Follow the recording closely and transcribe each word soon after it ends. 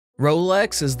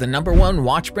Rolex is the #1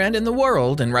 watch brand in the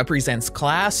world and represents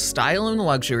class, style, and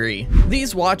luxury.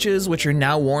 These watches, which are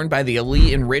now worn by the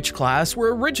elite and rich class,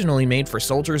 were originally made for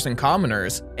soldiers and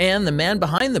commoners, and the man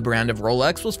behind the brand of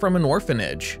Rolex was from an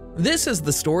orphanage. This is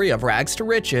the story of rags to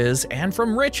riches, and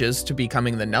from riches to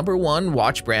becoming the #1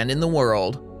 watch brand in the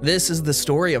world. This is the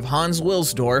story of Hans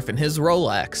Wilsdorf and his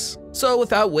Rolex. So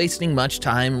without wasting much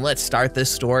time, let's start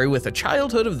this story with the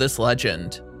childhood of this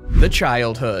legend. The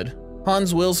childhood.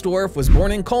 Hans Wilsdorf was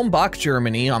born in Kulmbach,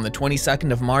 Germany on the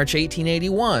 22nd of March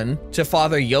 1881 to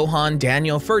father Johann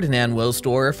Daniel Ferdinand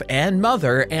Wilsdorf and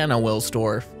mother Anna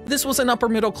Wilsdorf. This was an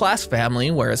upper-middle-class family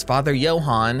where his father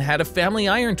Johann had a family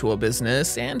iron tool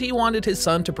business and he wanted his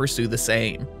son to pursue the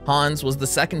same. Hans was the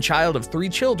second child of 3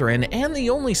 children and the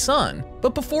only son,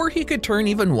 but before he could turn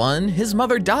even 1, his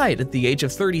mother died at the age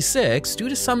of 36 due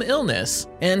to some illness,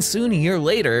 and soon a year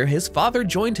later, his father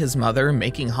joined his mother,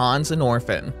 making Hans an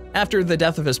orphan. After the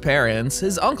death of his parents,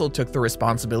 his uncle took the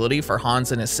responsibility for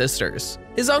Hans and his sisters.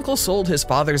 His uncle sold his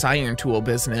father's iron tool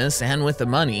business, and with the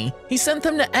money, he sent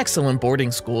them to excellent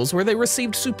boarding schools where they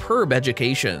received superb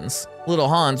educations. Little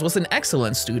Hans was an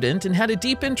excellent student and had a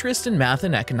deep interest in math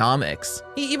and economics.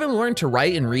 He even learned to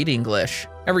write and read English.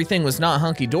 Everything was not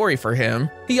hunky-dory for him.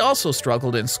 He also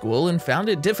struggled in school and found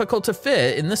it difficult to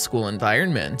fit in the school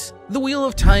environment. The wheel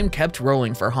of time kept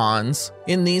rolling for Hans.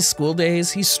 In these school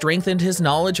days, he strengthened his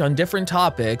knowledge on different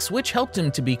topics, which helped him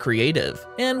to be creative.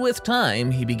 And with time,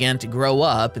 he began to grow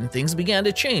up and things began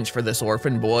to change for this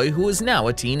orphan boy who was now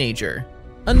a teenager.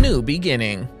 A new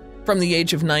beginning. From the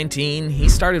age of 19, he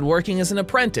started working as an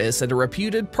apprentice at a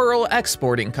reputed pearl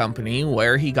exporting company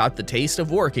where he got the taste of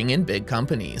working in big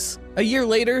companies. A year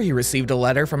later, he received a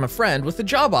letter from a friend with a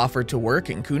job offer to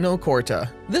work in Kuno Corta.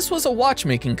 This was a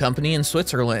watchmaking company in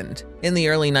Switzerland. In the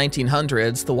early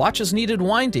 1900s, the watches needed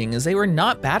winding as they were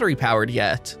not battery-powered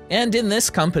yet. And in this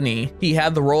company, he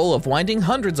had the role of winding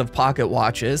hundreds of pocket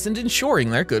watches and ensuring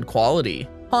their good quality.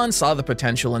 Hans saw the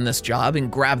potential in this job and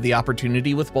grabbed the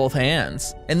opportunity with both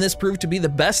hands. And this proved to be the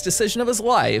best decision of his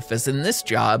life, as in this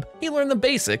job, he learned the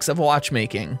basics of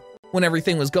watchmaking. When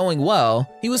everything was going well,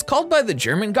 he was called by the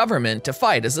German government to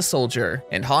fight as a soldier,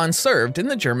 and Hans served in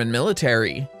the German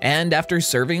military. And after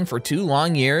serving for 2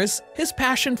 long years, his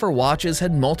passion for watches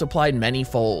had multiplied many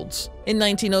folds. In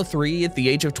 1903, at the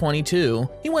age of 22,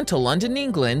 he went to London,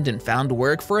 England and found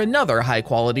work for another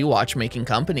high-quality watchmaking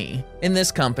company. In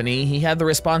this company, he had the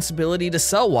responsibility to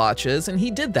sell watches and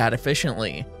he did that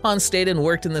efficiently. Hans stayed and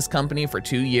worked in this company for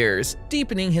 2 years,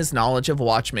 deepening his knowledge of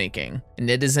watchmaking.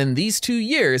 And it is in these 2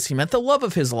 years he met the love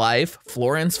of his life,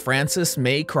 Florence Frances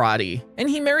May Crotty, and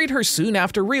he married her soon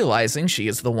after realizing she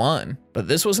is the one. But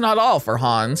this was not all for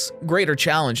Hans. Greater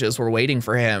challenges were waiting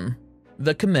for him.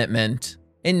 The commitment.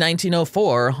 In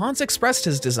 1904, Hans expressed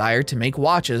his desire to make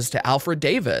watches to Alfred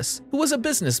Davis, who was a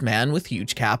businessman with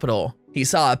huge capital. He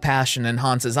saw a passion in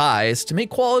Hans's eyes to make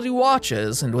quality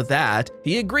watches, and with that,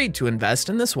 he agreed to invest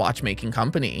in this watchmaking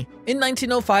company. In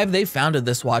 1905, they founded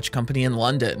this watch company in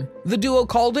London. The duo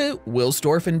called it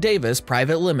Wilsdorf and Davis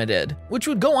Private Limited, which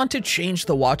would go on to change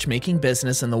the watchmaking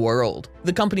business in the world.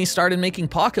 The company started making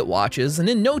pocket watches, and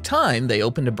in no time, they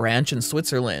opened a branch in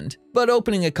Switzerland. But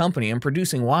opening a company and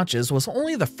producing watches was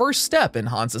only the first step in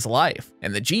Hans's life,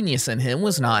 and the genius in him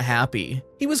was not happy.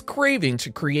 He was craving to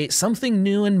create something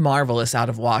new and marvelous out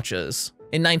of watches.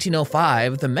 In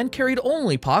 1905, the men carried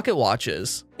only pocket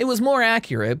watches. It was more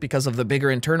accurate because of the bigger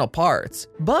internal parts,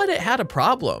 but it had a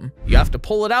problem. You have to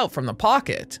pull it out from the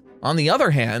pocket. On the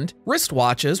other hand,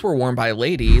 wristwatches were worn by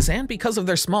ladies, and because of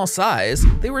their small size,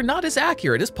 they were not as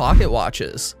accurate as pocket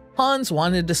watches. Hans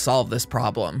wanted to solve this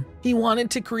problem. He wanted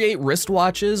to create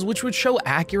wristwatches which would show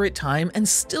accurate time and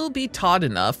still be taut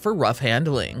enough for rough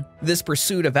handling. This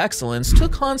pursuit of excellence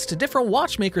took Hans to different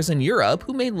watchmakers in Europe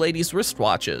who made ladies'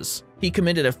 wristwatches. He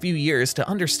committed a few years to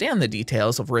understand the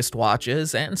details of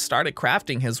wristwatches and started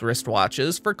crafting his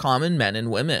wristwatches for common men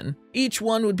and women. Each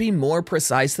one would be more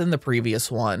precise than the previous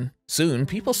one. Soon,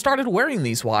 people started wearing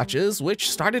these watches,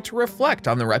 which started to reflect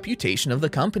on the reputation of the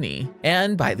company.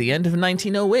 And by the end of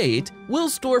 1908,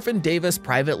 Wilsdorf and Davis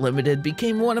Private Limited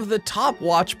became one of the top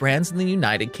watch brands in the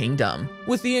United Kingdom.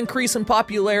 With the increase in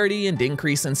popularity and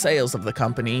increase in sales of the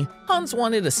company, Hans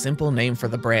wanted a simple name for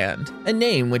the brand, a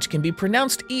name which can be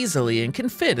pronounced easily and can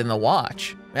fit in the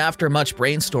watch. After much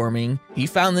brainstorming, he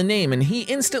found the name and he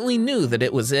instantly knew that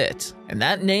it was it. And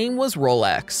that name was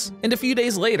Rolex. And a few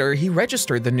days later, he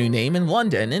registered the new name in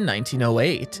London in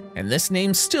 1908. And this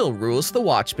name still rules the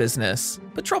watch business.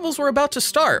 But troubles were about to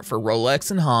start for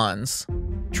Rolex and Hans.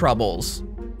 Troubles.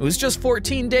 It was just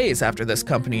 14 days after this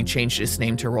company changed its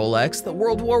name to Rolex that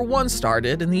World War I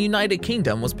started and the United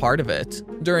Kingdom was part of it.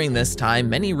 During this time,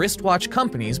 many wristwatch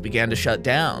companies began to shut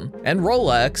down, and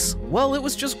Rolex, well, it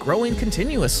was just growing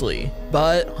continuously.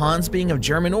 But Hans, being of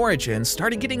German origin,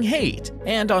 started getting hate,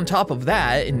 and on top of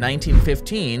that, in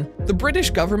 1915, the British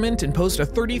government imposed a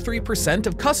 33%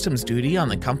 of customs duty on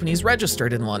the companies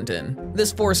registered in London.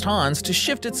 This forced Hans to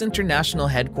shift its international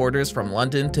headquarters from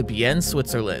London to Bienne,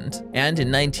 Switzerland, and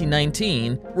in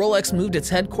 1919, Rolex moved its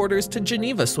headquarters to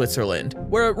Geneva, Switzerland,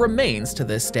 where it remains to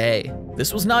this day.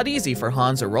 This was not easy for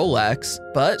Hans or Rolex,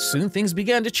 but soon things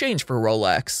began to change for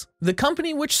Rolex, the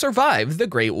company which survived the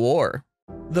Great War.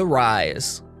 The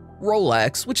rise.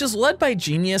 Rolex, which is led by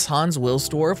genius Hans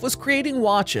Wilsdorf, was creating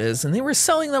watches and they were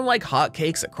selling them like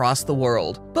hotcakes across the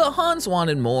world. But Hans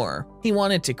wanted more. He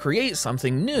wanted to create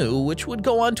something new which would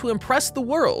go on to impress the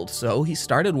world, so he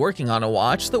started working on a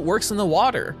watch that works in the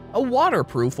water, a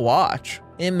waterproof watch.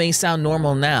 It may sound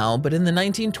normal now, but in the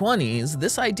 1920s,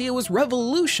 this idea was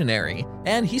revolutionary,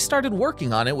 and he started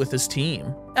working on it with his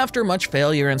team. After much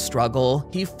failure and struggle,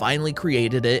 he finally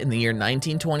created it in the year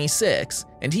 1926,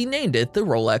 and he named it the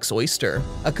Rolex Oyster,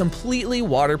 a completely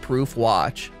waterproof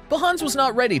watch. But Hans was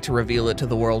not ready to reveal it to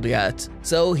the world yet,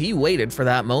 so he waited for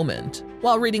that moment.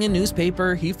 While reading a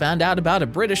newspaper, he found out about a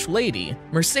British lady,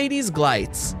 Mercedes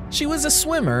Gleitz. She was a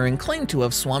swimmer and claimed to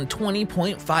have swum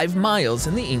 20.5 miles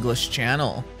in the English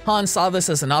Channel. Hans saw this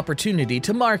as an opportunity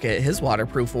to market his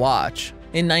waterproof watch.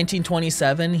 In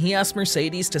 1927, he asked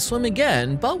Mercedes to swim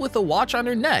again, but with a watch on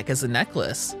her neck as a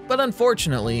necklace. But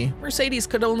unfortunately, Mercedes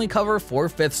could only cover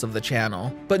 4/5 of the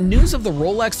channel. But news of the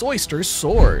Rolex Oyster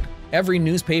soared. Every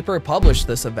newspaper published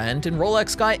this event, and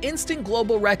Rolex got instant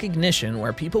global recognition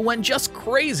where people went just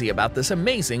crazy about this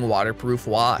amazing waterproof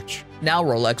watch. Now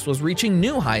Rolex was reaching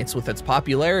new heights with its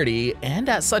popularity, and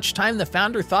at such time the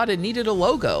founder thought it needed a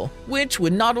logo, which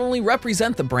would not only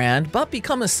represent the brand, but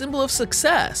become a symbol of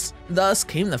success. Thus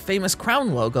came the famous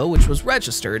crown logo, which was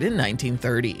registered in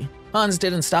 1930. Hans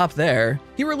didn't stop there.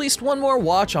 He released one more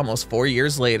watch almost 4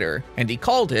 years later, and he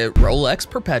called it Rolex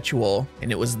Perpetual,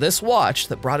 and it was this watch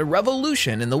that brought a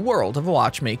revolution in the world of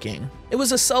watchmaking. It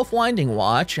was a self-winding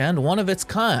watch and one of its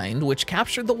kind, which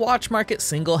captured the watch market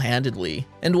single-handedly.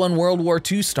 And when World War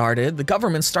II started, the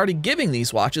government started giving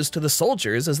these watches to the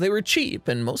soldiers as they were cheap,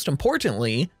 and most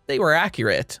importantly, they were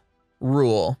accurate.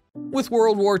 Rule. With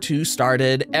World War II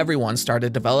started, everyone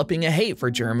started developing a hate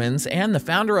for Germans, and the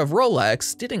founder of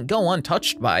Rolex didn't go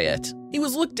untouched by it. He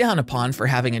was looked down upon for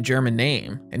having a German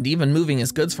name, and even moving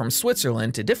his goods from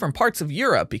Switzerland to different parts of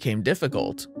Europe became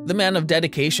difficult. The man of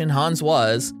dedication Hans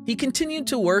was, he continued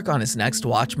to work on his next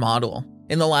watch model.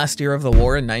 In the last year of the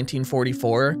war in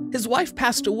 1944, his wife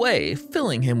passed away,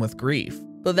 filling him with grief.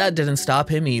 But that didn't stop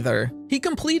him either. He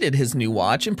completed his new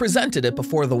watch and presented it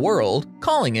before the world,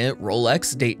 calling it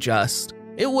Rolex Datejust.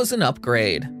 It was an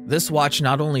upgrade. This watch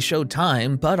not only showed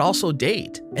time, but also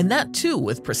date, and that too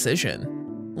with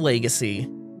precision. Legacy.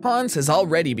 Hans has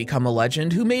already become a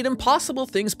legend who made impossible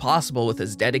things possible with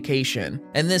his dedication,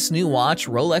 and this new watch,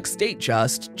 Rolex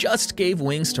Datejust, just gave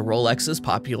wings to Rolex's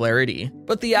popularity.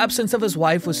 But the absence of his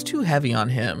wife was too heavy on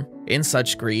him. In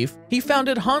such grief, he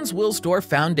founded Hans Wilsdorf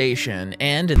Foundation,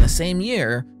 and in the same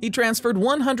year, he transferred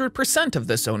 100% of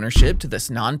this ownership to this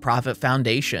non-profit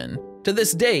foundation. To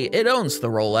this day, it owns the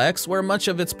Rolex, where much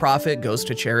of its profit goes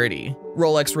to charity.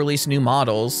 Rolex released new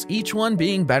models, each one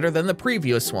being better than the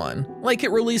previous one. Like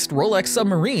it released Rolex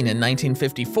Submarine in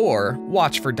 1954,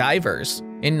 watch for divers.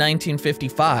 In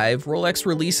 1955, Rolex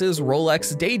releases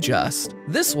Rolex Datejust.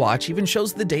 This watch even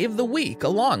shows the day of the week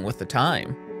along with the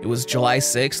time. It was July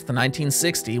 6,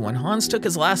 1960 when Hans took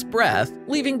his last breath,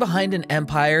 leaving behind an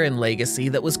empire and legacy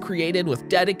that was created with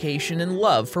dedication and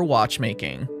love for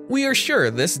watchmaking. We are sure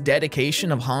this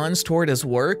dedication of Hans toward his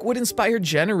work would inspire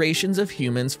generations of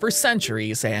humans for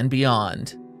centuries and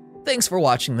beyond. Thanks for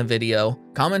watching the video.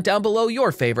 Comment down below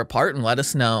your favorite part and let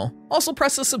us know. Also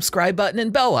press the subscribe button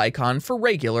and bell icon for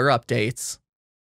regular updates.